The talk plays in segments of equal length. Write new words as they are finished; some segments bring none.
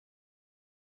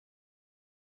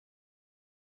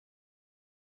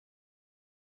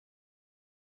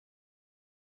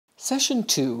Session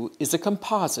 2 is a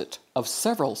composite of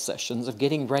several sessions of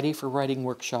Getting Ready for Writing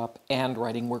Workshop and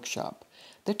Writing Workshop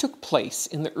that took place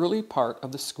in the early part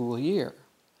of the school year.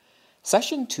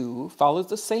 Session 2 follows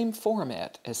the same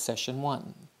format as Session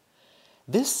 1.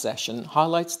 This session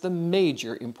highlights the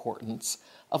major importance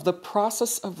of the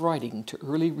process of writing to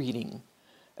early reading,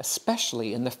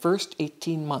 especially in the first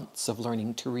 18 months of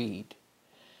learning to read.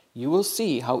 You will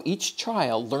see how each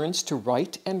child learns to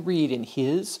write and read in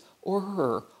his or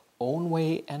her own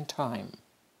way and time.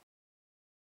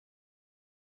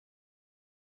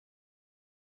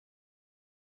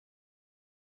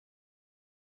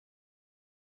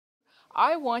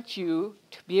 I want you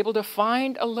to be able to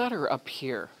find a letter up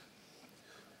here.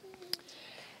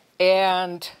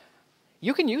 And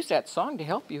you can use that song to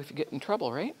help you if you get in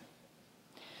trouble, right?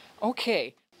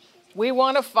 Okay, we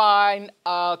want to find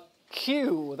a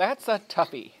Q. That's a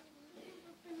toughie.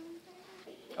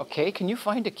 Okay, can you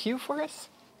find a Q for us?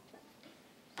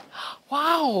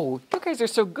 Wow, you guys are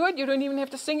so good, you don't even have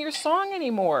to sing your song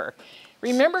anymore.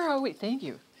 Remember how thank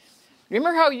you.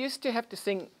 Remember how we used to have to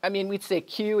sing, we'd say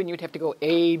Q and you'd have to go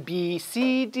A, B,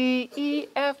 C, D, E,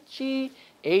 F, G,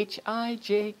 H, I,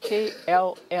 J, K,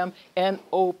 L, M, N,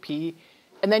 O, P,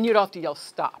 and then you'd have to yell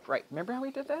stop, right? Remember how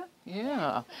we did that?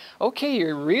 Yeah. Okay,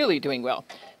 you're really doing well.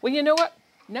 Well, you know what?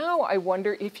 Now I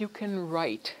wonder if you can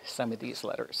write some of these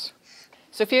letters.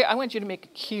 Sophia, I want you to make a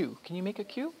Q. Can you make a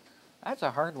Q? That's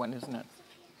a hard one, isn't it?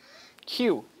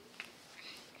 Q.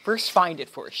 First find it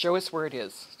for us. Show us where it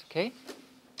is, okay?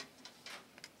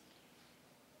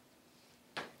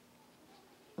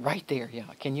 Right there, yeah.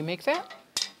 Can you make that?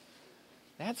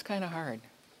 That's kind of hard.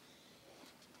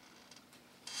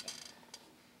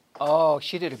 Oh,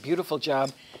 she did a beautiful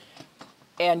job.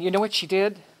 And you know what she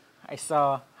did? I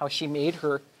saw how she made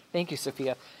her, thank you,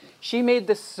 Sophia. She made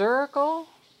the circle.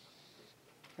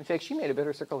 In fact, she made a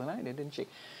better circle than I did, didn't she?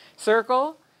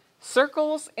 Circle,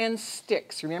 circles, and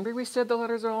sticks. Remember we said the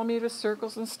letters are all made of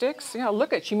circles and sticks? Yeah,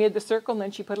 look at, she made the circle and then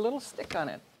she put a little stick on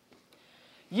it.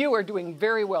 You are doing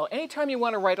very well. Anytime you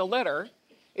want to write a letter,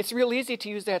 it's real easy to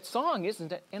use that song,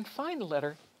 isn't it? And find the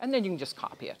letter, and then you can just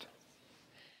copy it.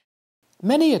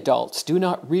 Many adults do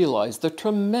not realize the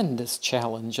tremendous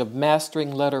challenge of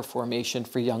mastering letter formation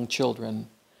for young children.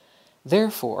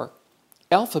 Therefore,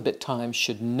 alphabet time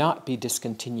should not be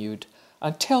discontinued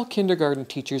until kindergarten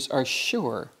teachers are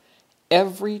sure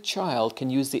every child can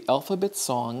use the alphabet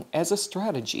song as a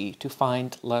strategy to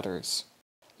find letters.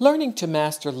 Learning to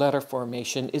master letter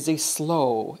formation is a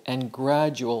slow and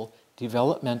gradual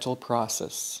developmental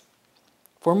process.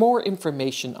 For more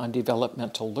information on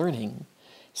developmental learning,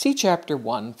 see Chapter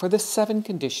 1 for the 7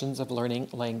 conditions of learning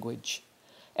language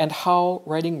and how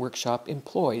Writing Workshop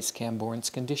employs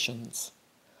Camborne's conditions.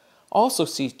 Also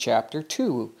see Chapter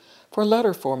 2 for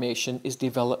letter formation is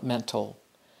developmental,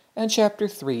 and Chapter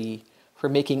 3 for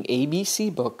making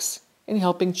ABC books and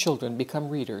helping children become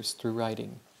readers through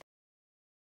writing.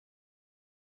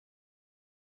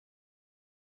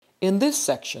 In this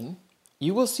section,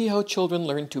 you will see how children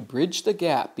learn to bridge the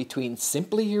gap between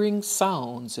simply hearing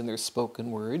sounds in their spoken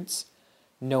words,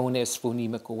 known as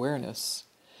phonemic awareness,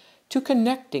 to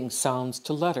connecting sounds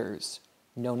to letters,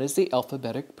 known as the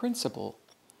alphabetic principle,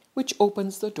 which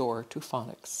opens the door to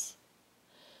phonics.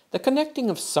 The connecting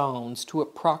of sounds to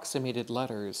approximated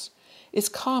letters is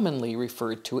commonly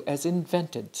referred to as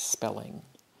invented spelling.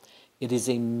 It is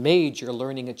a major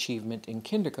learning achievement in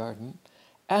kindergarten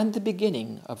and the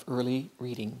beginning of early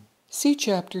reading. See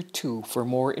Chapter 2 for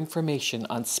more information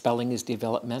on spelling is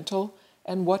developmental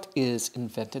and what is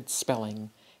invented spelling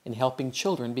in helping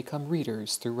children become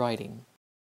readers through writing.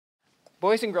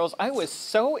 Boys and girls, I was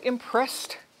so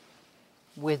impressed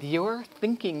with your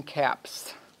thinking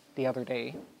caps the other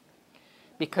day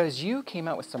because you came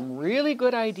out with some really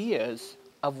good ideas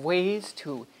of ways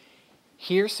to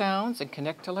hear sounds and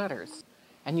connect to letters.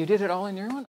 And you did it all on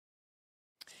your own.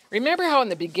 Remember how in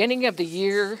the beginning of the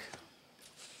year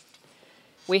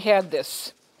we had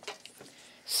this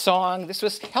song? This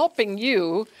was helping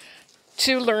you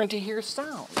to learn to hear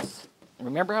sounds.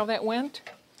 Remember how that went?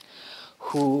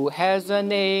 Who has a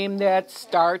name that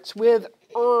starts with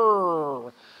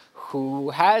Who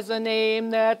has a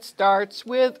name that starts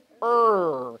with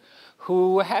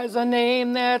Who has a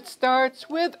name that starts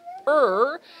with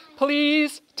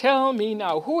Please tell me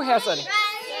now. Who has a...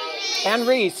 And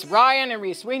Reese. Ryan and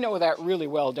Reese. We know that really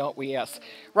well, don't we? Yes.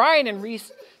 Ryan and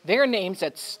Reese, their names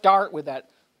that start with that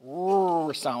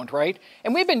sound, right?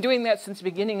 And we've been doing that since the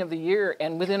beginning of the year,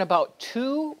 and within about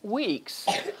 2 weeks,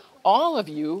 all of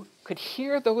you could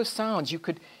hear those sounds. You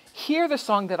could hear the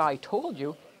song that I told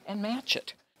you and match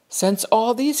it. Since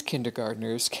all these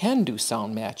kindergartners can do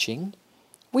sound matching,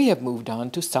 We have moved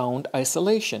on to sound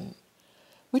isolation,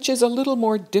 which is a little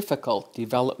more difficult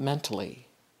developmentally.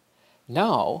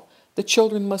 Now, the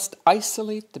children must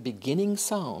isolate the beginning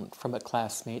sound from a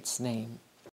classmate's name.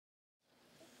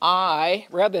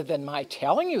 Rather than my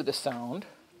telling you the sound,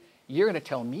 you're going to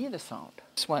tell me the sound.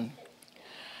 This one.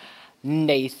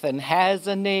 Nathan has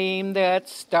a name that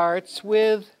starts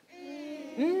with...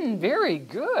 very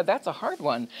good. That's a hard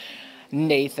one.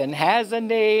 Nathan has a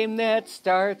name that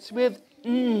starts with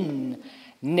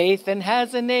Nathan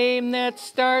has a name that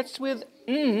starts with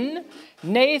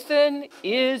Nathan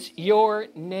is your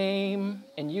name.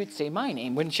 And you'd say my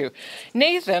name, wouldn't you?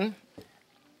 Nathan,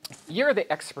 you're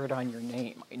the expert on your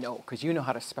name. I know, because you know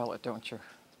how to spell it, don't you?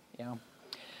 Yeah.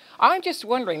 I'm just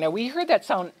wondering, now we heard that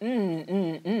sound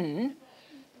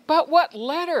but what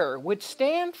letter would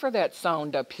stand for that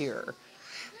sound up here?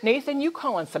 Nathan, you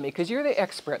call on somebody because you're the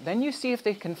expert. Then you see if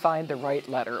they can find the right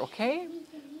letter, okay?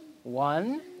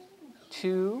 1,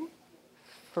 2,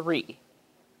 3.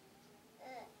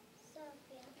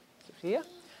 Sophia?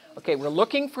 Okay, we're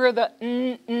looking for the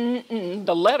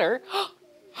the letter.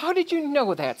 How did you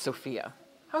know that, Sophia?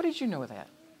 How did you know that?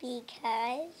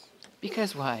 Because.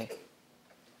 Because why?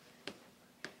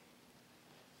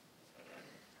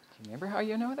 Do you remember how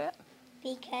you know that?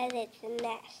 Because it's a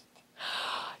nest.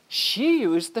 She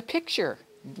used the picture.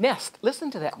 Nest. Listen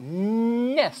to that.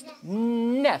 Nest.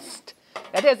 Nest.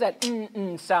 That has that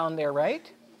sound there,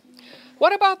 right?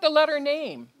 What about the letter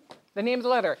name? The name of the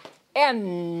letter.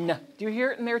 N. Do you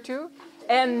hear it in there too?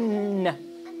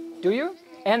 N. Do you?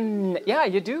 N. Yeah,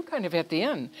 you do kind of at the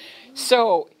end.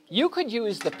 So you could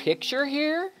use the picture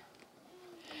here.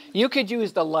 You could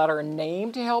use the letter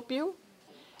name to help you.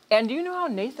 And do you know how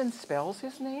Nathan spells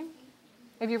his name?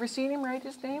 Have you ever seen him write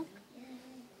his name?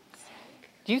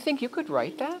 Do you think you could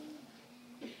write that?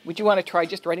 Would you want to try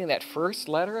just writing that first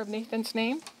letter of Nathan's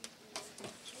name?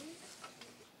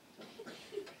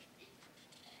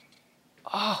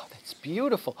 Oh, that's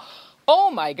beautiful.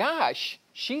 Oh my gosh,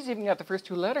 she's even got the first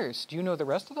 2 letters. Do you know the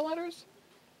rest of the letters?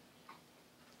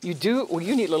 You do? Well,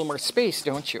 you need a little more space,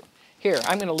 don't you? Here,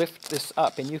 I'm going to lift this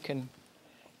up and you can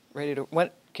write it.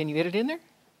 What? Can you get it in there? Do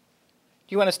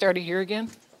you want to start it here again?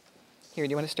 Here, do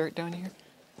you want to start down here?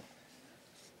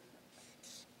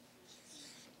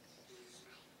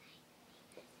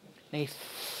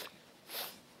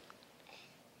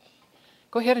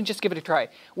 Go ahead and just give it a try.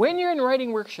 When you're in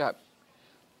writing workshop,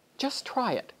 just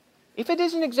try it. If it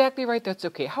isn't exactly right, that's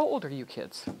okay. How old are you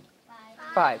kids?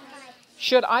 5.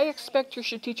 Should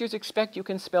teachers expect you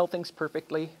can spell things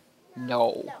perfectly?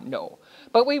 No.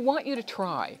 But we want you to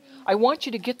try. I want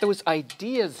you to get those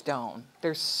ideas down.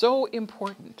 They're so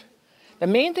important. The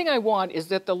main thing I want is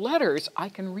that the letters, I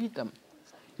can read them.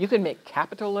 You can make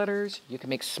capital letters. You can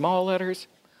make small letters.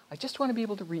 I just want to be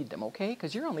able to read them, okay?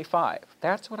 Because you're only 5.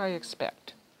 That's what I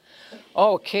expect.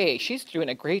 Okay, she's doing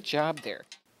a great job there.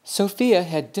 Sophia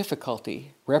had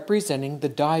difficulty representing the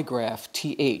digraph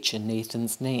TH in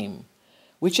Nathan's name,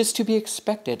 which is to be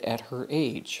expected at her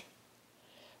age.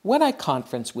 When I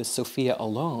conference with Sophia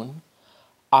alone,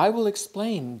 I will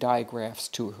explain digraphs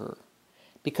to her,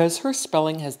 because her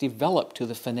spelling has developed to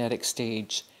the phonetic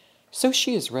stage, so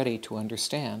she is ready to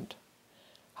understand.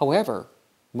 However,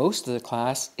 most of the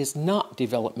class is not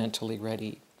developmentally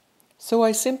ready, so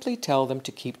I simply tell them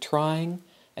to keep trying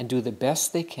and do the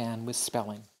best they can with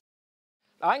spelling.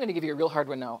 I'm going to give you a real hard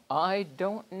one now. I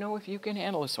don't know if you can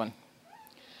handle this one.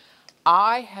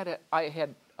 I had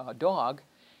a dog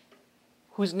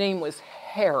whose name was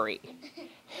Harry.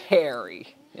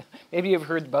 Harry. Maybe you've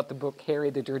heard about the book Harry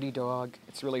the Dirty Dog.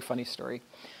 It's a really funny story.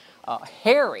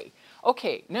 Harry.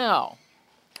 Okay, now,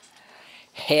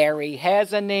 Harry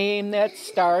has a name that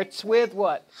starts with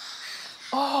what?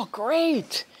 Oh,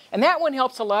 great. And that one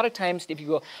helps a lot of times if you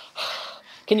go,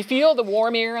 can you feel the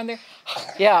warm air on there?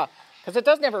 Yeah, because it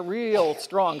doesn't have a real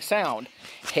strong sound.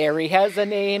 Harry has a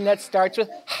name that starts with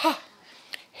ha.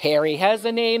 Harry has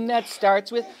a name that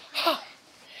starts with ha.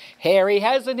 Harry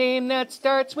has a name that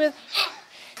starts with ha.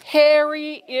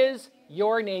 Harry is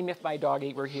your name. If my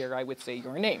doggy were here, I would say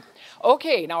your name.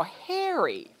 Okay, now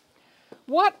Harry.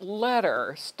 What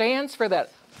letter stands for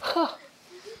that huh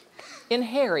in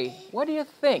Harry? What do you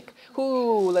think?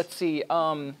 Ooh, let's see.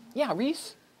 Yeah,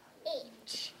 Reese?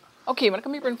 H. Okay, you want to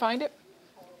come here and find it?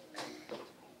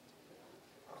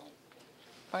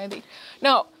 Find it.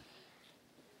 Now,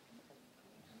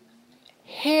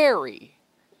 Harry.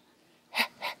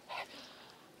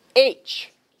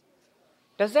 H.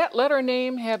 Does that letter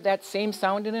name have that same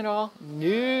sound in it all?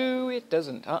 No, it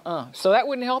doesn't. So that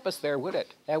wouldn't help us there, would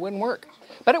it? That wouldn't work.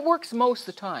 But it works most of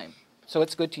the time, so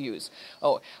it's good to use.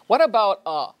 Oh, what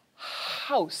about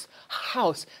House,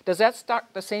 house. Does that start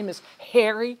the same as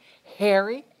Harry,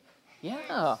 Harry?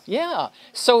 Yeah, yeah.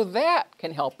 So that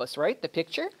can help us, right? The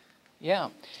picture? Yeah.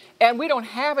 And we don't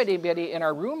have anybody in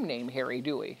our room named Harry,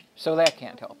 do we? So that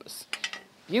can't help us.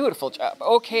 Beautiful job.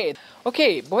 Okay.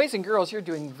 Okay, boys and girls, you're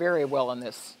doing very well on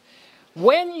this.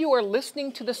 When you are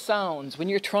listening to the sounds, when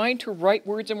you're trying to write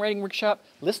words in Writing Workshop,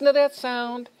 listen to that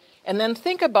sound, and then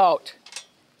think about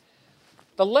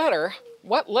the letter.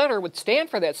 What letter would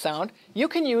stand for that sound? You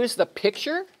can use the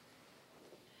picture.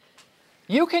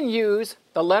 You can use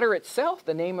the letter itself,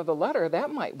 the name of the letter. That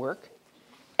might work.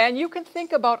 And you can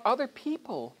think about other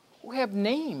people who have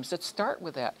names that start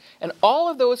with that. And all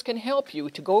of those can help you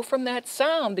to go from that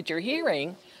sound that you're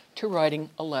hearing to writing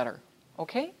a letter.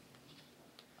 Okay?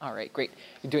 All right, great.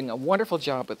 You're doing a wonderful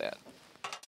job with that.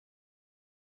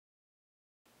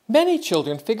 Many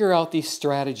children figure out these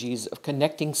strategies of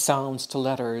connecting sounds to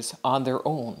letters on their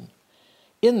own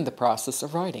in the process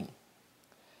of writing.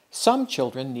 Some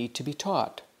children need to be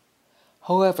taught.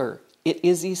 However, it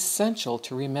is essential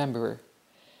to remember,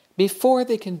 before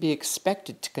they can be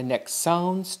expected to connect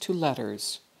sounds to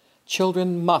letters,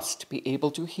 children must be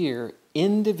able to hear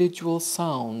individual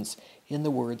sounds in the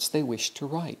words they wish to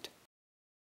write.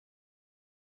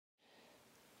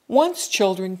 Once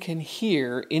children can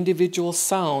hear individual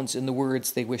sounds in the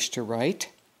words they wish to write,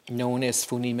 known as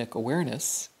phonemic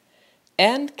awareness,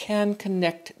 and can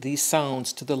connect these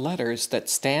sounds to the letters that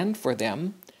stand for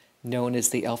them, known as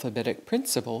the alphabetic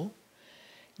principle,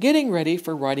 getting ready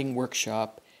for Writing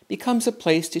Workshop becomes a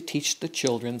place to teach the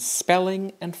children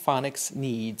spelling and phonics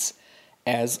needs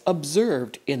as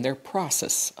observed in their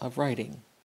process of writing.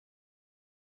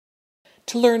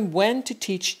 To learn when to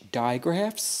teach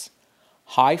digraphs,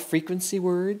 high-frequency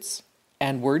words,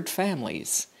 and word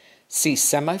families, see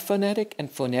semiphonetic and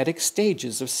phonetic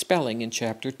stages of spelling in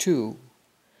Chapter 2.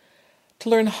 To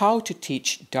learn how to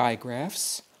teach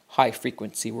digraphs,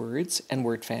 high-frequency words, and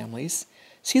word families,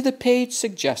 see the page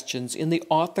suggestions in the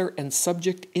author and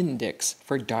subject index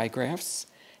for digraphs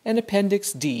and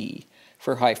Appendix D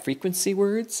for high-frequency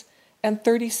words and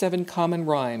 37 common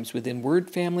rhymes within word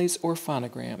families or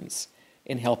phonograms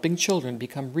in helping children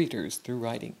become readers through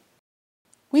writing.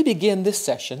 We begin this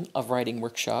session of Writing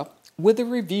Workshop with a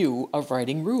review of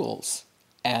writing rules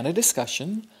and a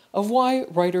discussion of why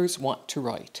writers want to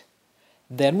write.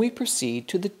 Then we proceed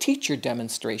to the teacher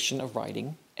demonstration of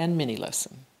writing and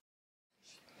mini-lesson.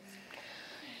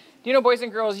 You know, boys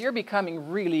and girls, you're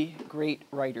becoming really great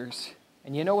writers.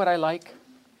 And you know what I like?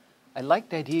 I like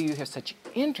the idea you have such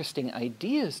interesting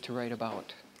ideas to write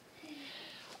about.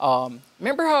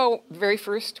 Remember how very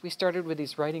first we started with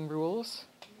these writing rules?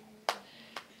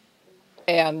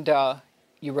 And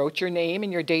you wrote your name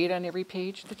and your date on every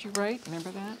page that you write.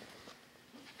 Remember that?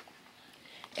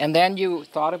 And then you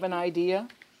thought of an idea.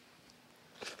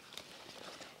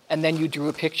 And then you drew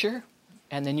a picture.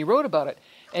 And then you wrote about it.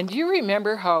 And do you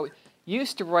remember how you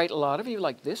used to write, a lot of you,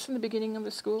 like this in the beginning of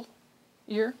the school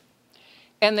year?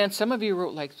 And then some of you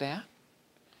wrote like that.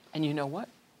 And you know what?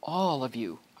 All of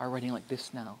you are writing like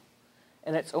this now.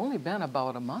 And it's only been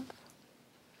about a month.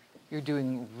 You're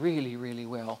doing really, really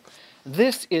well.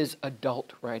 This is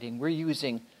adult writing. We're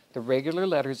using the regular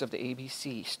letters of the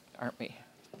ABC, aren't we?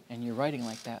 And you're writing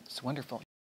like that. It's wonderful.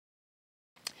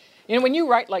 You know, when you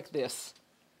write like this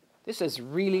is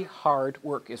really hard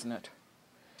work, isn't it?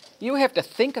 You have to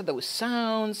think of those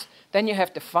sounds, then you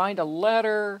have to find a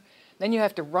letter, then you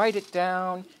have to write it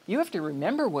down. You have to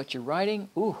remember what you're writing.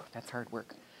 Ooh, that's hard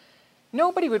work.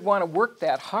 Nobody would want to work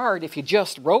that hard if you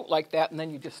just wrote like that and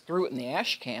then you just threw it in the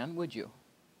ash can, would you?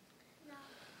 No.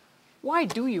 Why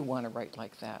do you want to write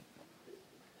like that?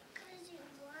 Because you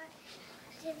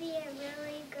want to be a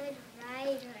really good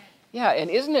writer. Yeah, and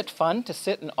isn't it fun to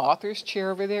sit in author's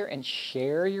chair over there and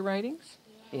share your writings?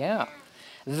 Yeah.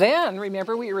 Then,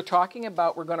 remember we were talking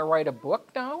about we're going to write a book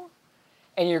now?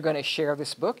 And you're going to share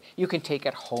this book. You can take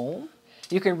it home.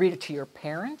 You can read it to your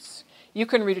parents. You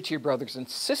can read it to your brothers and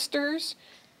sisters.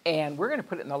 And we're going to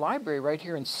put it in the library right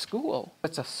here in school.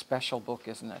 It's a special book,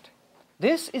 isn't it?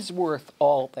 This is worth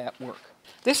all that work.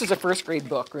 This is a first grade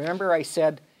book. Remember I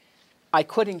said I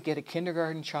couldn't get a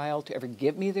kindergarten child to ever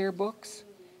give me their books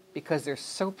because they're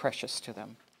so precious to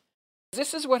them.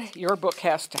 This is what your book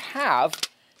has to have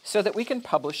so that we can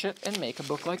publish it and make a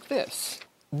book like this.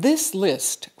 This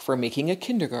list for making a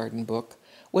kindergarten book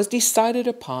was decided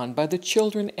upon by the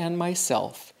children and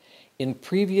myself in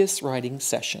previous writing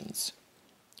sessions.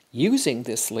 Using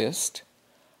this list,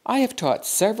 I have taught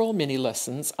several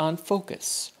mini-lessons on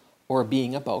focus, or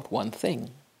being about one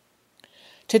thing.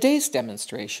 Today's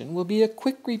demonstration will be a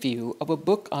quick review of a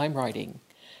book I'm writing,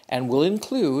 and will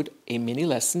include a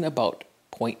mini-lesson about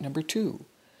Point number 2,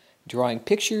 drawing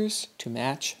pictures to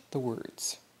match the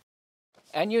words.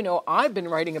 And you know, I've been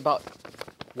writing about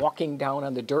walking down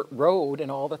on the dirt road and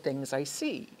all the things I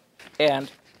see. And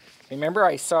remember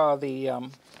I saw the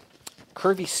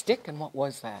curvy stick, and what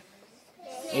was that?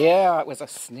 Yeah, it was a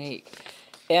snake.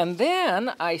 And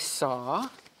then I saw,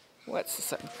 what's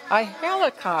this? A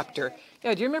helicopter.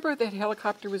 Yeah, do you remember what that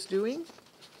helicopter was doing?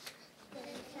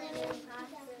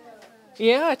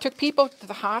 Yeah, it took people to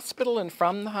the hospital and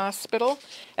from the hospital.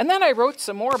 And then I wrote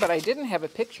some more, but I didn't have a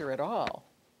picture at all.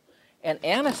 And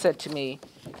Anna said to me,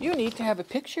 you need to have a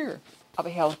picture of a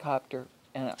helicopter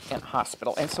in a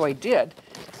hospital. And so I did.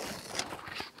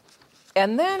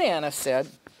 And then Anna said,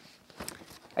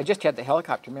 I just had the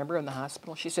helicopter, remember, in the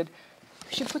hospital? She said,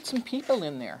 you should put some people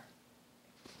in there.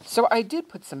 So I did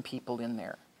put some people in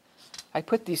there. I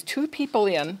put these 2 people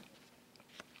in,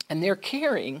 and they're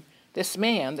carrying this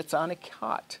man that's on a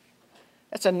cot.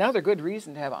 That's another good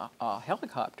reason to have a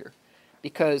helicopter,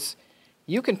 because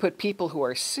you can put people who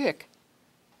are sick,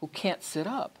 who can't sit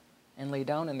up and lay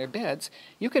down in their beds,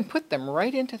 you can put them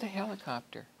right into the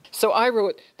helicopter. So I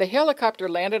wrote, the helicopter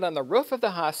landed on the roof of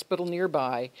the hospital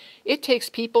nearby. It takes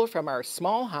people from our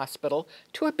small hospital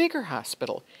to a bigger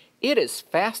hospital. It is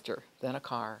faster than a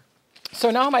car. So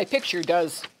now my picture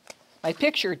does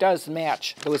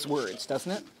match those words,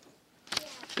 doesn't it?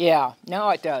 Yeah, now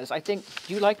it does. I think,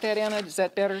 do you like that, Anna? Is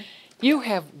that better? You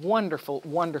have wonderful,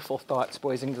 wonderful thoughts,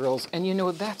 boys and girls, and you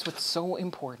know that's what's so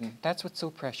important. That's what's so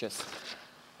precious.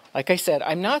 Like I said,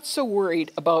 I'm not so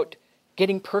worried about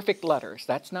getting perfect letters.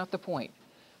 That's not the point.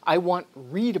 I want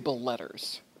readable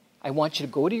letters. I want you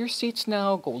to go to your seats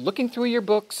now, go looking through your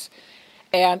books,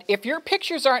 and if your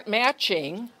pictures aren't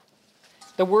matching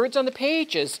the words on the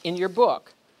pages in your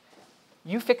book,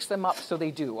 you fix them up so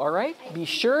they do, all right? Be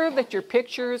sure that your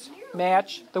pictures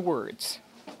match the words.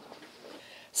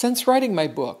 Since writing my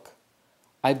book,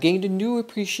 I've gained a new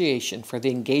appreciation for the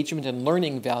engagement and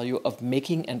learning value of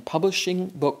making and publishing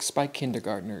books by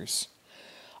kindergartners.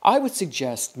 I would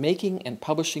suggest making and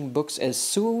publishing books as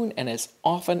soon and as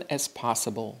often as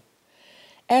possible.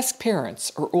 Ask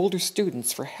parents or older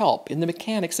students for help in the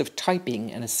mechanics of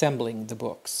typing and assembling the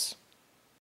books.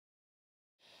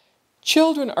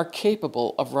 Children are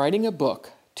capable of writing a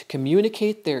book to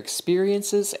communicate their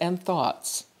experiences and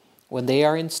thoughts when they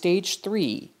are in stage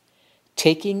 3,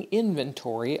 taking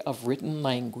inventory of written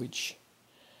language.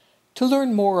 To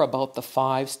learn more about the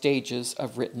 5 stages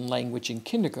of written language in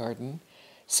kindergarten,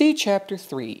 see Chapter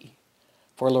 3.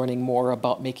 For learning more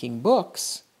about making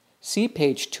books, see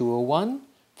page 201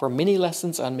 for mini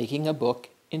lessons on making a book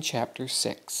in Chapter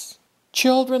 6.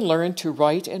 Children learn to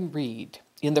write and read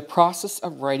in the process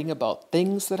of writing about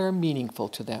things that are meaningful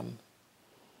to them.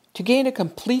 To gain a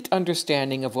complete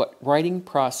understanding of what writing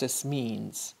process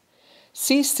means,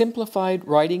 see Simplified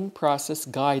Writing Process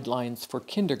Guidelines for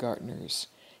Kindergartners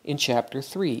in Chapter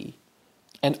 3,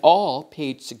 and all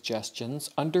page suggestions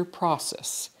under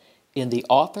Process in the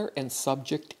Author and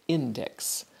Subject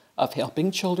Index of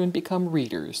Helping Children Become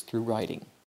Readers Through Writing.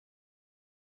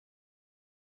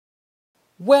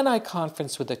 When I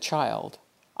conference with a child,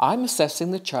 I'm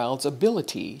assessing the child's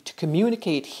ability to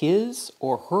communicate his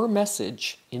or her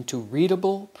message into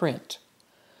readable print.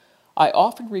 I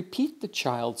often repeat the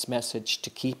child's message to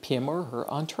keep him or her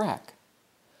on track.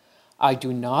 I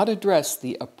do not address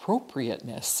the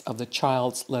appropriateness of the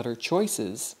child's letter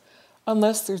choices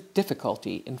unless there's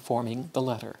difficulty in forming the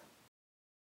letter.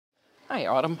 Hi,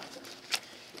 Autumn.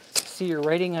 See, you're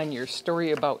writing on your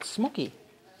story about Smokey.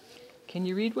 Can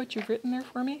you read what you've written there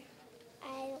for me?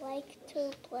 I like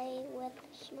to play with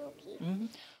Smokey. Mm-hmm.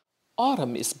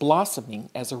 Autumn is blossoming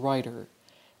as a writer,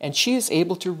 and she is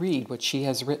able to read what she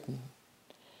has written.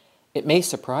 It may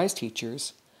surprise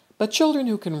teachers, but children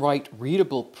who can write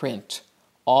readable print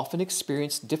often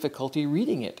experience difficulty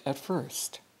reading it at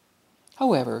first.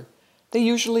 However, they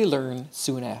usually learn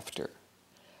soon after.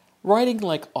 Writing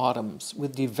like Autumn's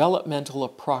with developmental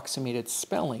approximated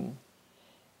spelling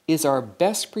is our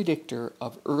best predictor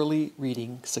of early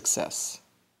reading success.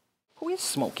 Who is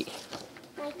Smokey?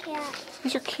 My cat.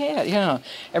 He's your cat, yeah.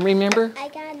 And remember, I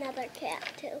got another cat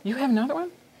too. you have another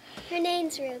one? Her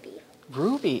name's Ruby.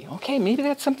 Ruby. Okay, maybe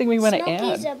that's something we want to add.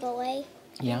 Smokey's a boy.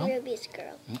 Yeah. And Ruby's a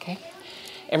girl. Okay.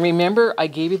 And remember, I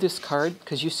gave you this card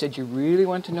because you said you really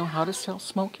want to know how to spell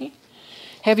Smokey.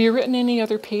 Have you written any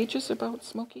other pages about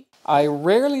Smokey? I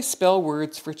rarely spell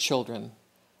words for children,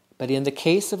 but in the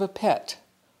case of a pet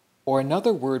or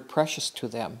another word precious to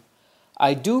them,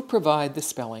 I do provide the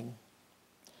spelling.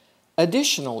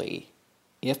 Additionally,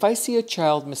 if I see a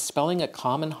child misspelling a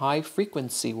common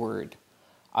high-frequency word,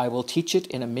 I will teach it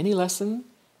in a mini lesson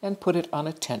and put it on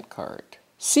a tent card.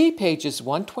 See pages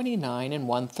 129 and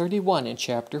 131 in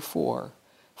Chapter 4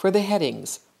 for the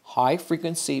headings High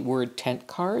Frequency Word Tent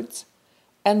Cards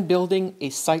and Building a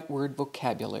Sight Word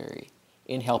Vocabulary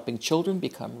in Helping Children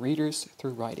Become Readers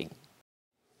Through Writing.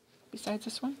 Besides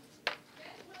this one?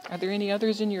 Are there any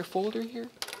others in your folder here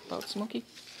about Smokey?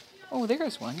 Oh,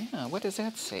 there's one, yeah. What does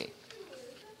that say?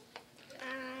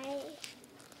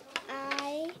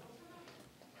 I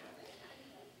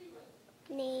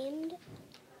named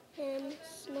him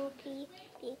Smokey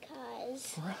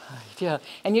because... Right, yeah.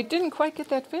 And you didn't quite get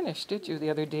that finished, did you, the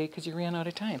other day because you ran out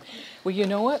of time? Well, you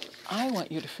know what? I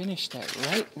want you to finish that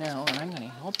right now, and I'm going to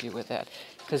help you with that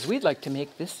because we'd like to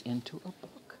make this into a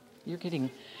book. You're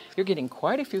getting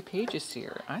quite a few pages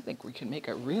here. I think we can make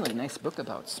a really nice book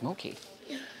about Smokey.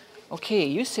 Okay,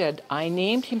 you said, I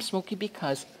named him Smokey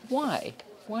because... Why?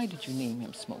 Why did you name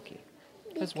him Smokey?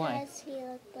 Because why? Because he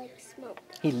looked like smoke.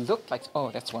 He looked like...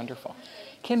 Oh, that's wonderful.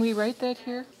 Can we write that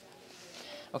here?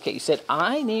 Okay, you said,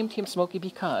 I named him Smokey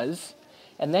because...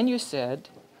 And then you said...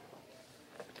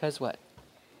 Because what?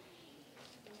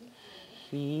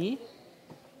 He...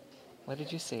 What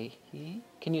did you say? He...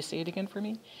 Can you say it again for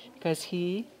me? Because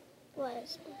he...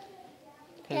 Was.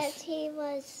 Because he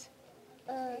was...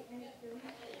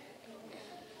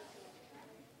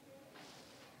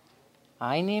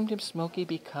 I named him Smokey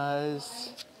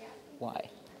because... Why?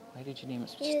 Why did you name him?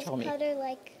 He Just tell was me. colored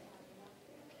like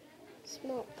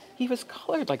smoke. He was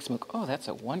colored like smoke. Oh, that's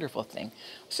a wonderful thing.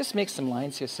 Let's just make some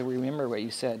lines here so we remember what you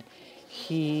said.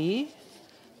 He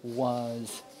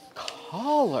was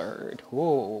colored,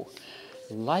 whoa,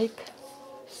 like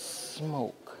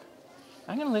smoke.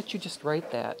 I'm going to let you just write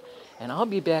that, and I'll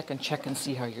be back and check and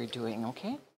see how you're doing,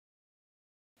 okay?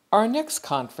 Our next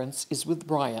conference is with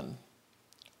Ryan.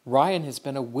 Ryan has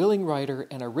been a willing writer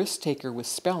and a risk-taker with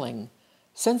spelling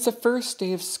since the first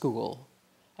day of school,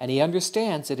 and he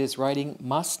understands that his writing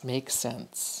must make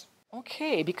sense.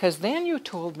 Okay, because then you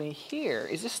told me here,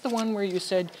 is this the one where you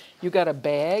said you got a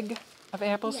bag of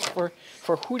apples? Yeah.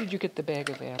 For who did you get the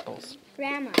bag of apples?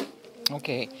 Grandma.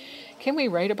 Okay. Can we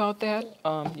write about that?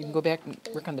 You can go back and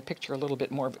work on the picture a little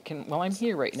bit more, but well, I'm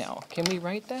here right now. Can we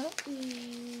write that?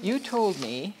 You told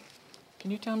me, can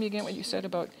you tell me again what you said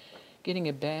about getting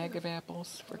a bag of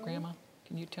apples for Grandma?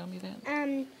 Can you tell me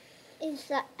that? It's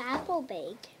the apple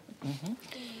bag. Mm-hmm.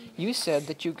 You said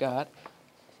that you got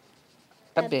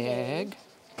a bag.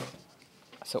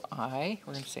 So we're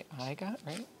going to say I got,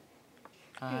 right?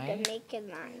 You can make a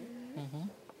line. Mm-hmm.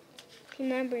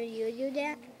 Remember you do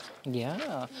that?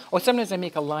 Yeah. Oh, sometimes I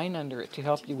make a line under it to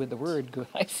help you with the word. Good.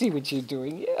 I see what you're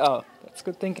doing. Yeah, that's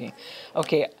good thinking.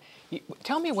 Okay,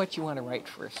 tell me what you want to write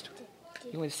first.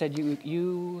 You said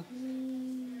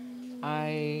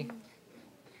I...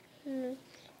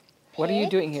 What are you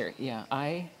doing here? Yeah,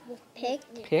 I...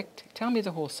 Picked? Tell me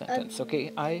the whole sentence,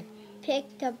 okay? I...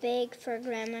 Picked a bag for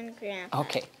Grandma and Grandpa.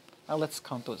 Okay. Now let's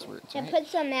count those words, And right? put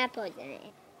some apples in it.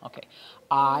 Okay.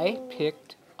 I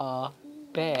picked a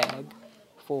bag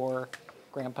for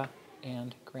Grandpa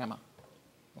and Grandma.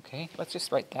 Okay? Let's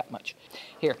just write that much.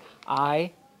 Here.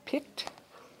 I picked...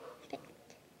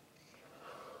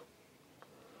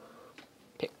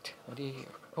 Picked. What do you hear?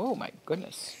 Oh, my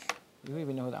goodness. You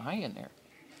even know the I in there.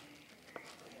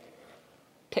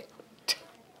 Picked.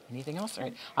 Anything else? All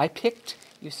right. I picked,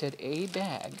 you said, a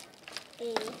bag.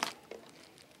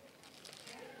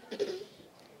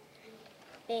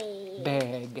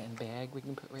 Bag. And bag we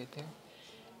can put right there.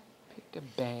 Picked a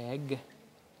bag.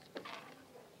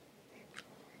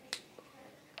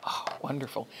 Oh,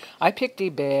 wonderful. I picked a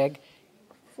bag.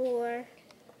 Four.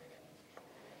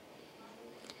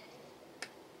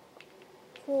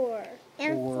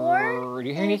 And four? Do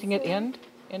you hear anything at the end?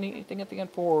 Anything at the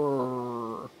end?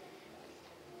 Four.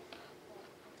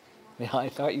 Yeah, I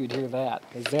thought you'd hear that,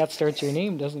 because that starts your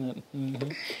name, doesn't it?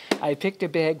 Mm-hmm. I picked a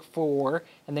bag for,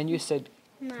 and then you said...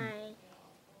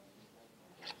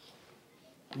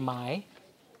 My.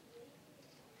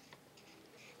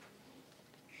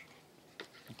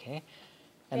 Okay.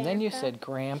 And then you said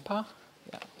Grandpa.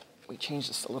 Yeah, we changed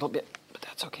this a little bit, but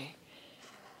that's okay.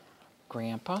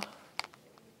 Grandpa.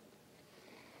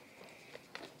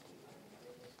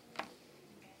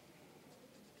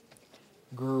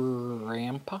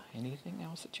 Grandpa. Anything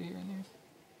else that you hear in there?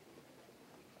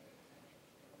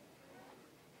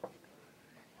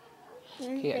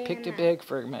 Okay, I picked a bag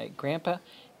for my grandpa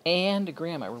and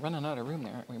grandma. We're running out of room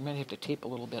there. We might have to tape a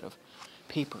little bit of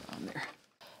paper on there.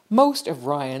 Most of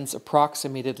Ryan's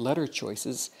approximated letter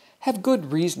choices have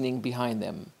good reasoning behind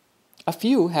them. A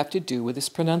few have to do with his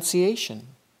pronunciation.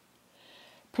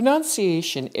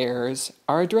 Pronunciation errors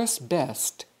are addressed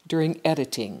best during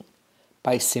editing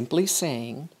by simply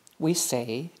saying, we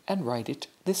say and write it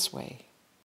this way.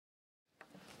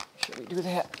 Should we do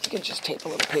that? You can just tape a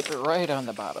little paper right on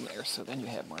the bottom there, so then you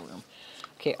have more room.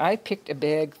 Okay, I picked a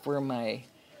bag for my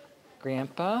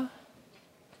grandpa.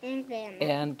 And Grandma.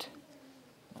 And,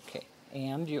 okay,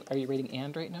 and are you reading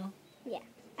and right now? Yeah.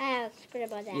 I'll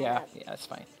scribble that Yeah, up. yeah, that's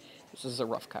fine. This is a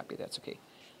rough copy, that's okay.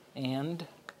 And,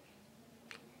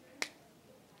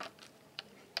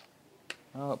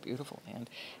 oh, beautiful.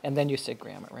 And then you said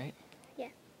grandma, right? Yeah.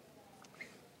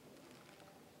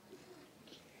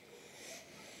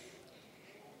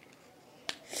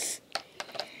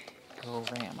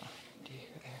 Grandma. Do you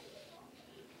hear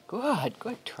that?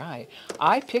 Good try.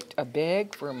 I picked a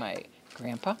bag for my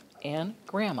grandpa and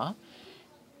grandma.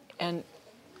 And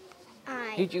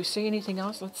did you say anything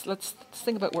else? Let's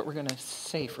think about what we're gonna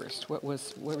say first. What were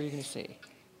you gonna say?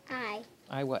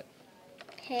 I what?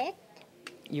 Picked.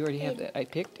 You already have that. I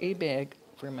picked a bag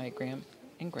for my grand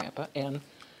and grandpa and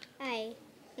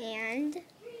And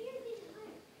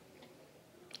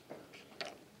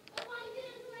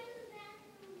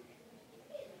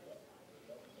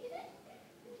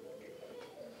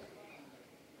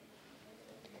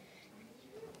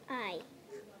I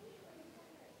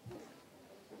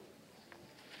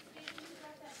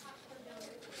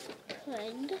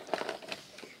could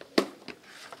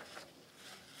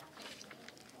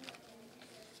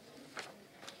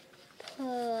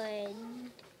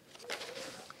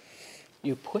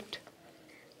you put.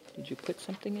 Did you put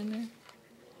something in there?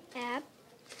 apple.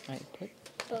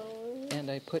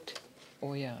 I put,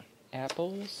 oh yeah,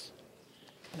 apples.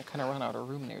 I'm gonna kind of run out of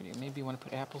room there. Do you maybe want to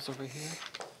put apples over here?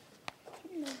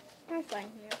 No, I'm fine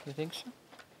here. You think so?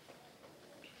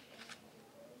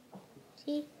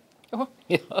 See? Oh,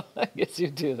 yeah, I guess you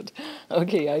did.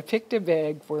 Okay, I picked a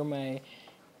bag for my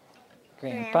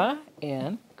grandpa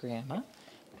and grandma,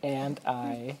 and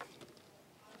I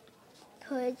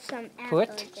Put some Put?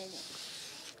 apples in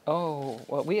it. oh,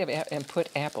 well, we have and put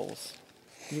apples.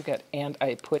 You got and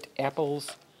I put apples.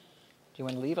 Do you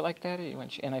want to leave it like that, or you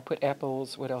want? And I put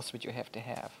apples. What else would you have to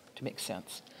make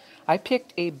sense? I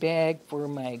picked a bag for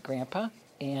my grandpa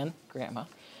and grandma.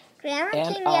 Grandma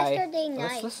And came yesterday night.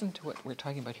 let's listen to what we're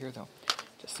talking about here, though.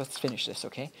 Just let's finish this,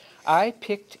 okay? I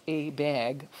picked a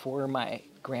bag for my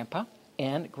grandpa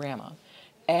and grandma,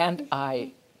 and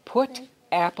I put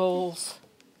apples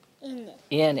In it.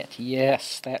 in it.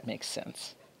 Yes, that makes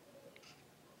sense.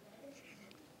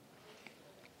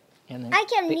 And then I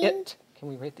can the mean- it. Can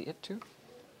we write the it too?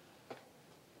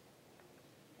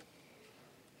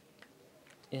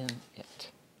 In it.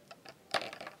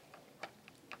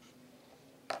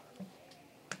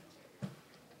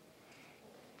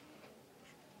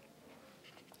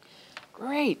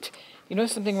 Great. You know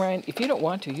something, Ryan? If you don't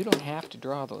want to, you don't have to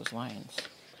draw those lines.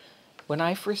 When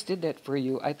I first did that for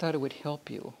you, I thought it would help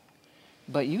you.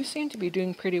 But you seem to be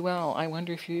doing pretty well. I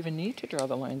wonder if you even need to draw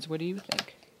the lines. What do you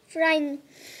think? For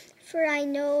I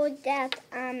know that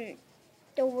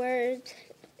the words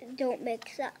don't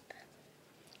mix up.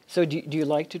 So do you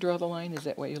like to draw the line? Is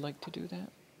that why you like to do that?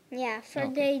 Yeah, for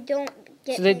Okay. they don't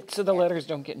get So mixed the up. letters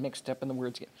don't get mixed up and the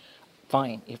words get...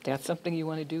 Fine. If that's something you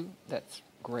want to do, that's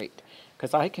great.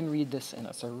 Because I can read this and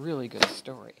it's a really good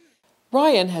story.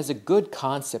 Ryan has a good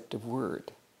concept of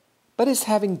word, but is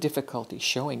having difficulty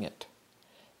showing it.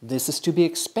 This is to be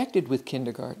expected with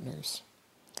kindergartners,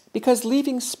 because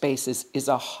leaving spaces is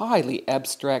a highly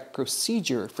abstract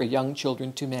procedure for young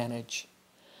children to manage.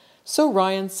 So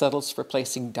Ryan settles for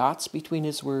placing dots between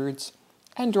his words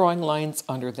and drawing lines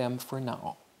under them for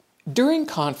now. During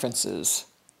conferences,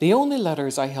 the only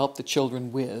letters I help the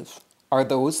children with are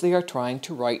those they are trying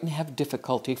to write and have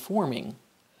difficulty forming.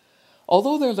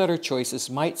 Although their letter choices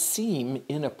might seem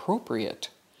inappropriate,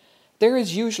 there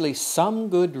is usually some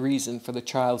good reason for the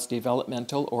child's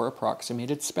developmental or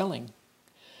approximated spelling.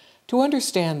 To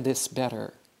understand this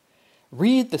better,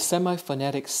 read the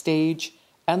semiphonetic stage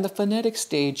and the phonetic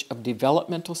stage of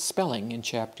developmental spelling in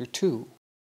Chapter 2.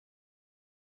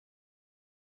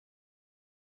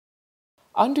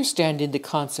 Understanding the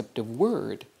concept of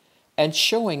word and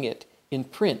showing it in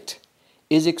print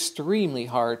is extremely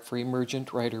hard for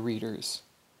emergent writer readers.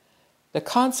 The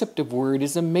concept of word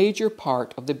is a major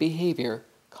part of the behavior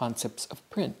concepts of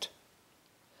print.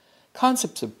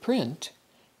 Concepts of print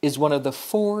is one of the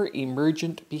 4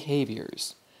 emergent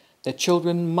behaviors that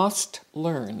children must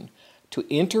learn to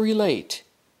interrelate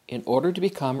in order to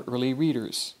become early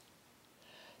readers.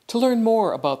 To learn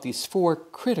more about these 4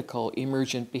 critical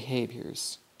emergent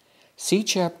behaviors, see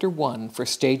Chapter 1 for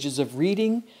stages of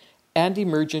reading and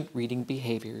emergent reading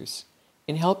behaviors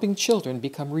in helping children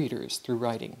become readers through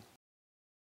writing.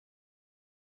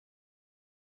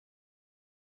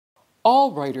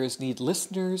 All writers need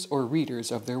listeners or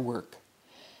readers of their work.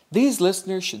 These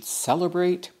listeners should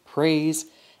celebrate, praise,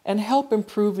 and help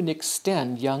improve and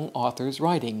extend young authors'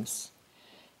 writings.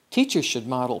 Teachers should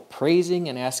model praising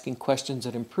and asking questions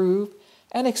that improve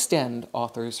and extend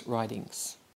authors'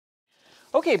 writings.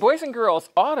 Okay, boys and girls,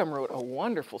 Autumn wrote a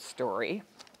wonderful story.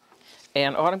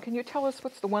 And Autumn, can you tell us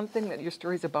what's the one thing that your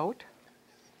story's about?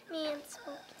 Me and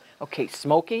Smokey. Okay,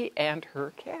 Smokey and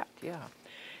her cat, yeah.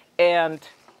 And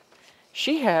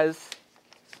she has,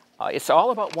 it's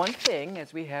all about one thing,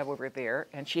 as we have over there,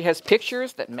 and she has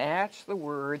pictures that match the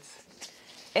words,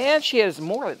 and she has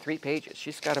more than 3 pages.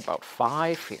 She's got about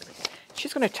 5 here.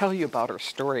 She's going to tell you about her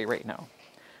story right now.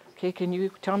 Okay, can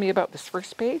you tell me about this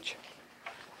first page?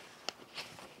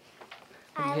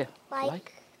 I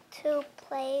like to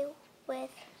play with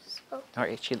Smokey. All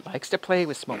right, she likes to play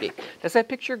with Smokey. Does that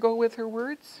picture go with her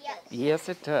words? Yes. Yes,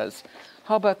 it does.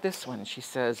 How about this one? She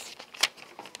says,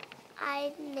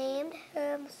 I named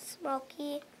him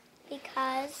Smokey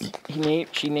because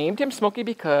she named him Smokey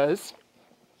because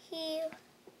he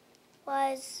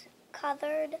was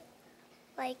colored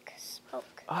like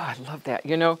smoke. oh, I love that.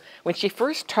 You know, when she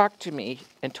first talked to me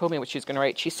and told me what she was going to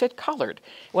write, she said colored.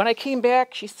 When I came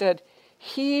back, she said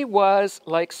he was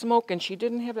like smoke, and she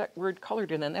didn't have that word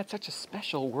colored in, and that's such a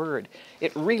special word.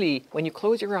 It really, when you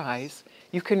close your eyes,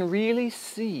 you can really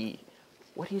see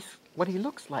what he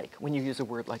looks like when you use a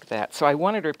word like that. So I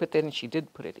wanted her to put that, and she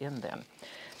did put it in then.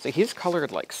 So he's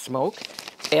colored like smoke.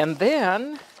 And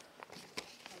then,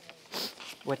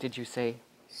 what did you say?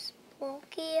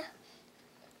 Smokey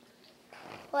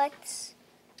puts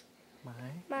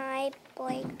my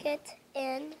blanket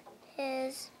in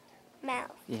his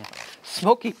mouth. Yeah.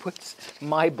 Smokey puts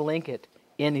my blanket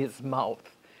in his mouth.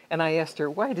 And I asked her,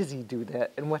 why does he do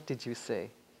that? And what did you say?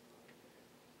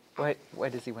 Why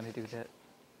does he want to do that?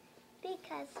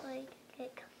 Because so he can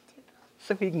get comfortable.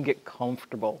 So he can get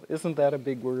comfortable. Isn't that a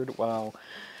big word? Wow.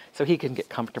 So he can get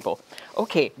comfortable.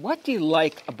 Okay, what do you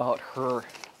like about her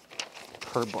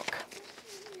book?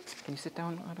 Can you sit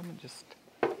down, Autumn, and just...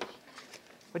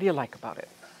 What do you like about it?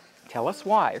 Tell us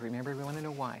why. Remember, we want to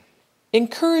know why.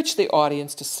 Encourage the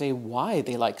audience to say why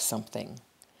they like something.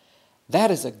 That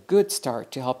is a good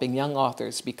start to helping young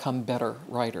authors become better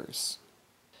writers.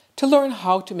 To learn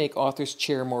how to make Author's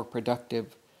Chair more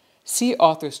productive, see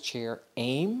Author's Chair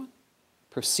Aim,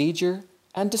 Procedure,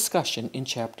 and Discussion in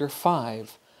Chapter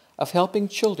 5 of Helping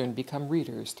Children Become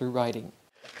Readers Through Writing.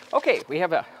 Okay, we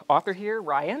have an author here,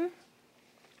 Ryan,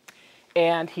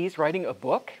 and he's writing a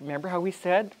book. Remember how we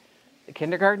said the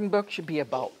kindergarten book should be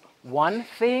about one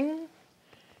thing,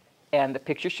 and the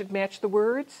picture should match the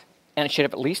words, and it should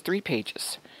have at least 3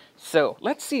 pages. So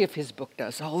let's see if his book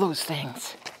does all those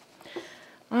things.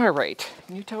 All right,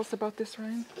 can you tell us about this,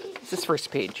 Ryan? It's this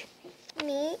first page.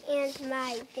 Me and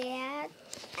my dad,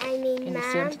 Can you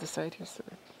stand to the side here, sir?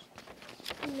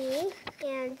 me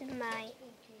and my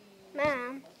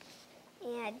mom,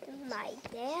 and my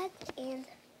dad, and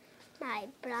my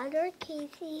brother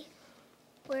Casey,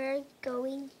 we're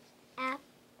going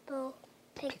apple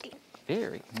picking.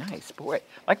 Very nice, boy.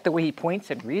 I like the way he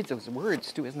points and reads those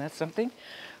words, too. Isn't that something?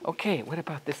 Okay, what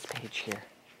about this page here?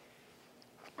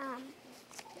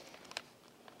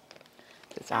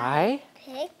 It says, I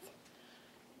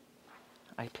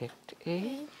picked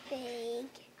a bag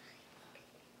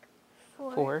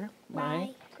for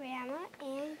my grandma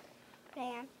and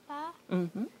grandpa,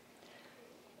 mm-hmm.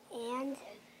 and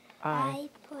I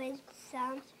put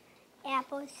some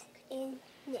apples in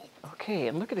it. Okay,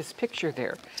 and look at his picture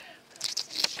there.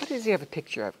 What does he have a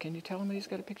picture of? Can you tell him what he's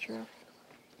got a picture of?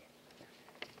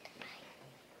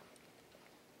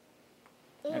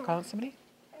 Can I call it somebody?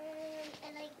 I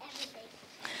like everything.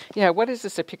 Yeah, what is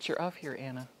this a picture of here,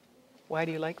 Anna? Why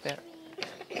do you like that?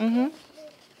 Mm-hmm.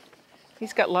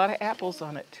 He's got a lot of apples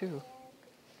on it, too.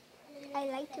 I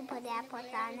like to put apples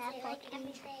on apple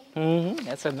trees. Mm-hmm.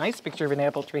 That's a nice picture of an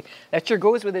apple tree. That sure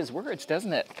goes with his words,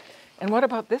 doesn't it? And what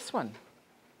about this one?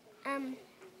 And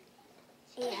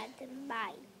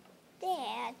my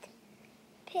dad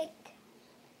picked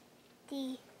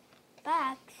the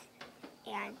box,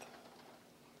 and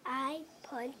I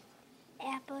put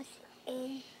apples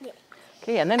in it.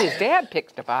 Okay, and then his dad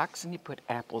picked a box and he put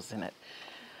apples in it.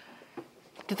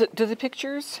 Do the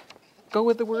pictures go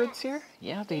with the words here?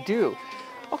 Yeah, they do.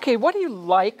 Okay, what do you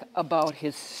like about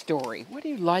his story? What do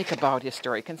you like about his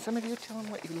story? Can some of you tell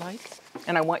him what you like?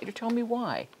 And I want you to tell me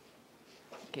why.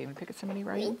 Okay, we pick at somebody,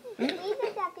 Ryan? We did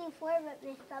that before, but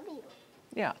Miss W.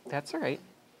 Yeah, that's all right.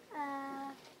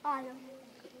 Autumn.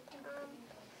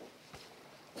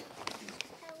 I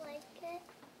like it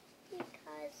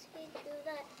because he drew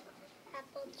that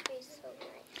apple tree so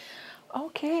much.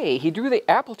 Okay, he drew the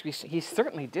apple tree. He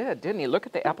certainly did, didn't he? Look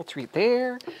at the apple tree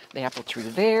there, the apple tree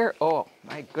there. Oh,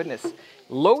 my goodness.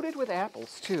 Loaded with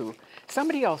apples, too.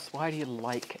 Somebody else, why do you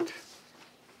like it?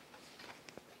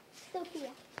 Sophia.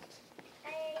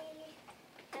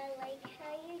 I like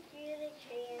how you drew the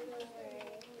tree and the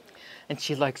word. And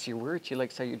she likes your words. She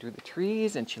likes how you drew the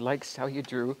trees, and she likes how you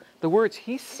drew the words.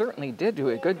 He certainly did do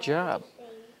a good job.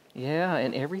 Yeah,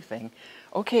 and everything.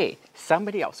 Okay,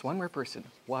 somebody else, one more person.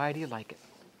 Why do you like it?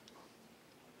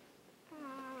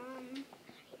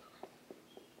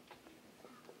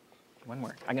 One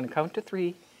more. I'm going to count to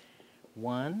 3.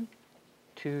 1,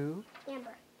 2. Amber.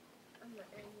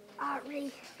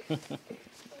 Aubrey.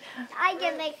 I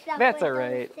get mixed up That's with all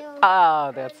right. those two.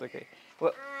 Ah, that's okay.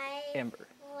 Well, I Amber.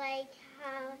 like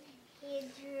how he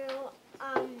drew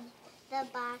the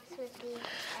box with the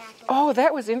apple. Oh,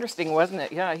 that was interesting, wasn't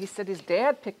it? Yeah, he said his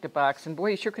dad picked a box, and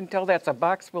boy, you sure can tell that's a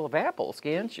box full of apples,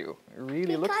 can't you? It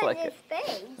really looks like it.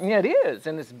 Because it's big. Yeah, it is,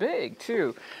 and it's big,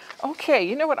 too. Okay,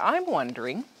 you know what I'm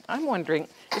wondering?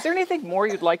 Is there anything more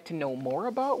you'd like to know more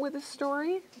about with this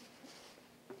story?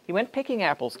 He went picking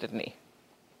apples, didn't he?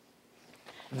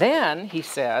 Then, he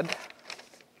said,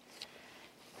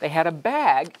 they had a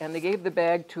bag, and they gave the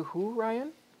bag to who,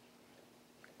 Ryan?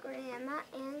 Grandma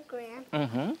and Grandpa.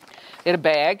 Mm-hmm. They had a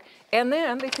bag, and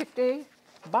then they picked a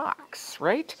box,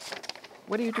 right?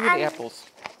 What do you do with the apples?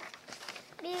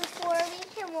 Before we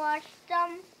can wash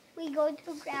them, we go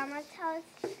to Grandma's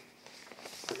house,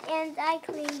 and I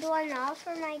cleaned one off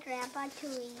for my grandpa to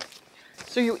eat.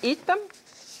 So you eat them?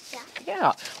 Yeah.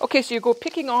 Yeah. Okay, so you go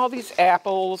picking all these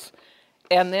apples,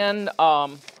 and then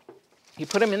you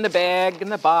put them in the bag, in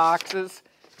the boxes,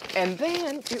 and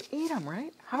then you eat them,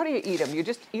 right? How do you eat them? You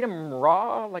just eat them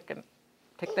raw,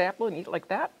 take the apple and eat it like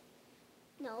that?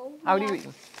 No. How do you eat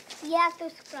them? You have to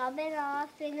scrub it off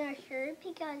in your shirt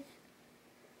because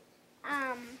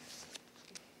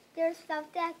there's stuff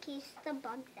that keeps the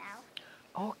bugs out.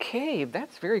 Okay,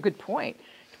 that's a very good point.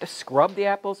 You have to scrub the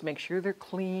apples, make sure they're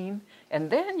clean, and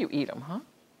then you eat them, huh?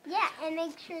 Yeah, and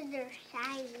make sure they're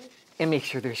shiny. And make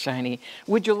sure they're shiny.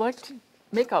 Would you like to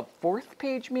make a 4th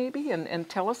page maybe and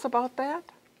tell us about that?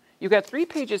 You got 3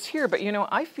 pages here, but you know,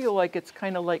 I feel like it's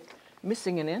kind of like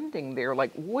missing an ending there.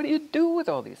 Like, what do you do with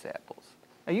all these apples?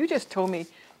 Now, you just told me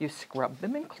you scrubbed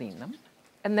them and cleaned them,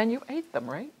 and then you ate them,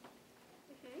 right?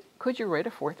 Mm-hmm. Could you write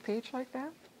a 4th page like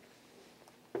that?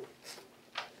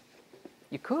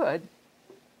 You could.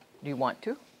 Do you want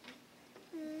to?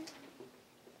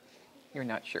 You're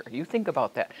not sure. You think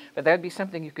about that. But that'd be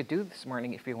something you could do this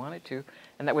morning if you wanted to,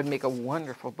 and that would make a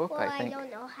wonderful book, Well, I think. I don't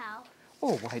know how.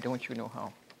 Oh, why don't you know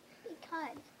how?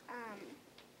 Because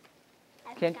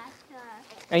I Can- forgot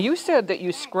to. Now, you said that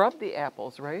you scrubbed the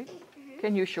apples, right?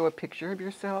 Can you show a picture of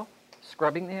yourself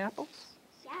scrubbing the apples?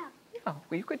 Yeah. Oh,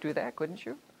 well, you could do that, couldn't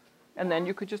you? And then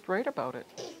you could just write about it,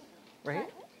 right?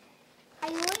 I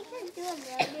only can do a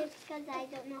little bit because I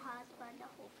don't know how to spell the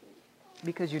whole thing.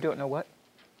 Because you don't know what?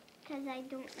 Because I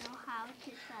don't know how to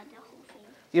spell the whole thing.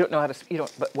 You don't know how to,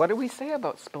 but what do we say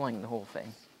about spelling the whole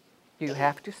thing? Do you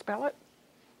have to spell it?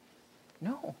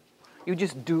 No. You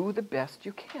just do the best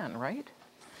you can, right?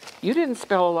 You didn't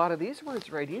spell a lot of these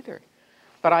words right either.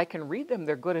 But I can read them.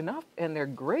 They're good enough, and they're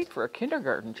great for a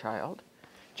kindergarten child.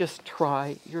 Just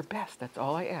try your best. That's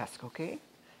all I ask, okay?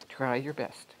 Try your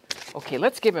best. Okay,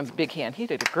 let's give him a big hand. He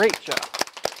did a great job.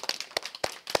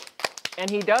 And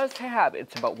he does have,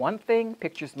 it's about one thing,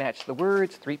 pictures match the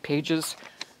words, 3 pages.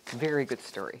 Very good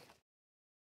story.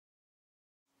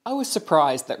 I was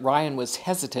surprised that Ryan was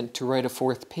hesitant to write a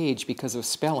 4th page because of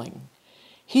spelling.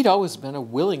 He'd always been a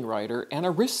willing writer and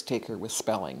a risk-taker with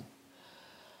spelling.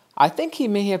 I think he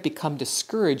may have become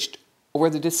discouraged over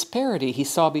the disparity he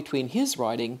saw between his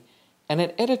writing and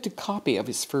an edited copy of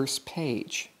his first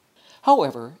page.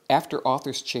 However, after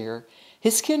author's chair,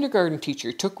 his kindergarten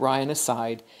teacher took Ryan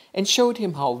aside and showed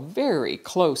him how very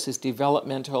close his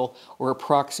developmental or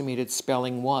approximated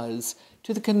spelling was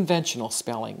to the conventional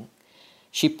spelling.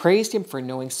 She praised him for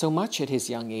knowing so much at his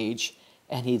young age,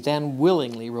 and he then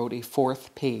willingly wrote a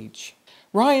 4th page.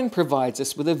 Ryan provides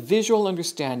us with a visual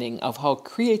understanding of how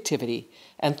creativity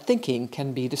and thinking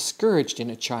can be discouraged in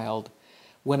a child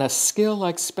when a skill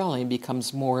like spelling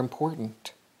becomes more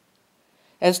important.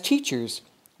 As teachers,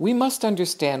 we must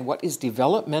understand what is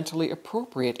developmentally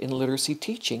appropriate in literacy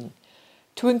teaching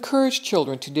to encourage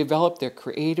children to develop their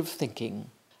creative thinking.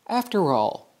 After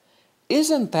all,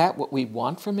 isn't that what we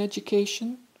want from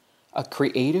education? A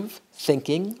creative,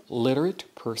 thinking, literate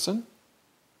person?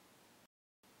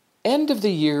 End of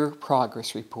the year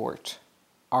progress report.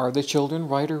 Are the children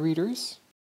writer readers?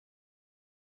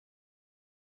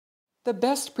 The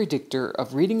best predictor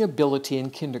of reading ability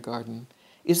in kindergarten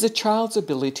is the child's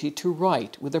ability to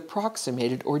write with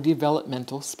approximated or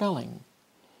developmental spelling.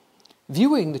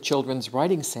 Viewing the children's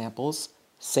writing samples,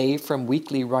 saved from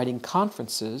weekly writing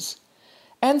conferences,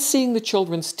 and seeing the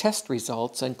children's test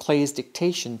results and Clay's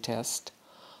dictation test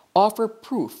offer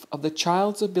proof of the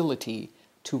child's ability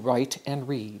to write and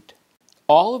read.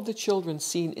 All of the children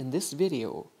seen in this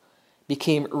video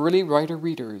became early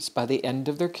writer-readers by the end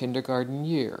of their kindergarten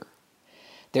year.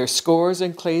 Their scores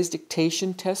in Clay's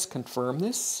dictation test confirm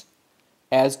this,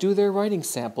 as do their writing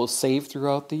samples saved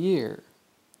throughout the year.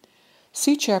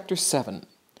 See Chapter 7,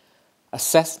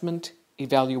 Assessment,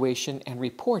 Evaluation, and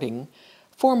Reporting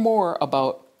for more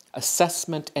about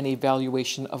assessment and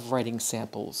evaluation of writing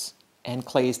samples and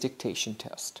Clay's dictation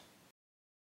test.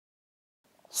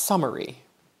 Summary.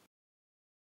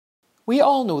 We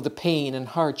all know the pain and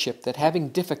hardship that having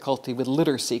difficulty with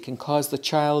literacy can cause the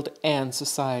child and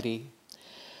society.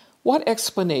 What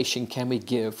explanation can we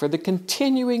give for the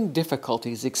continuing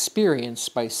difficulties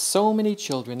experienced by so many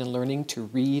children in learning to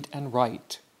read and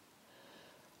write?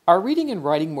 Are reading and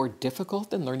writing more difficult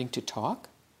than learning to talk?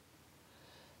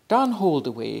 Don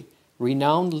Holdaway,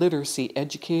 renowned literacy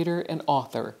educator and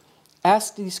author,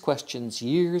 asked these questions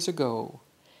years ago,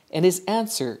 and his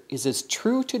answer is as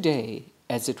true today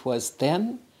as it was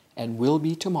then and will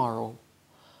be tomorrow.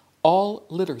 All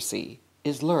literacy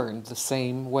is learned the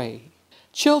same way.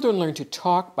 Children learn to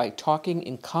talk by talking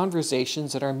in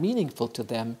conversations that are meaningful to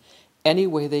them any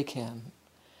way they can.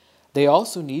 They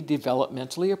also need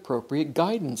developmentally appropriate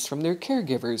guidance from their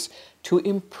caregivers to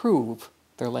improve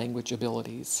their language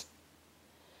abilities.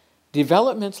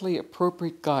 Developmentally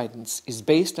appropriate guidance is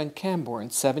based on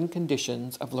Camborne's 7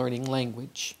 conditions of learning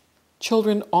language.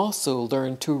 Children also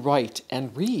learn to write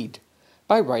and read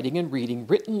by writing and reading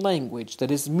written language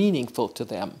that is meaningful to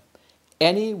them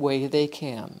any way they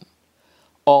can.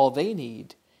 All they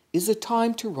need is a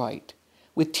time to write,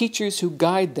 with teachers who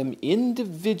guide them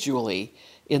individually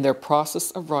in their process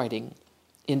of writing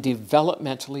in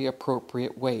developmentally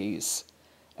appropriate ways,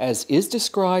 as is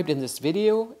described in this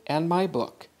video and my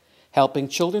book, Helping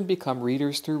Children Become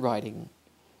Readers Through Writing.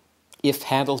 If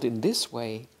handled in this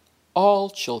way,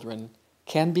 all children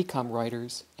can become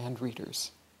writers and readers.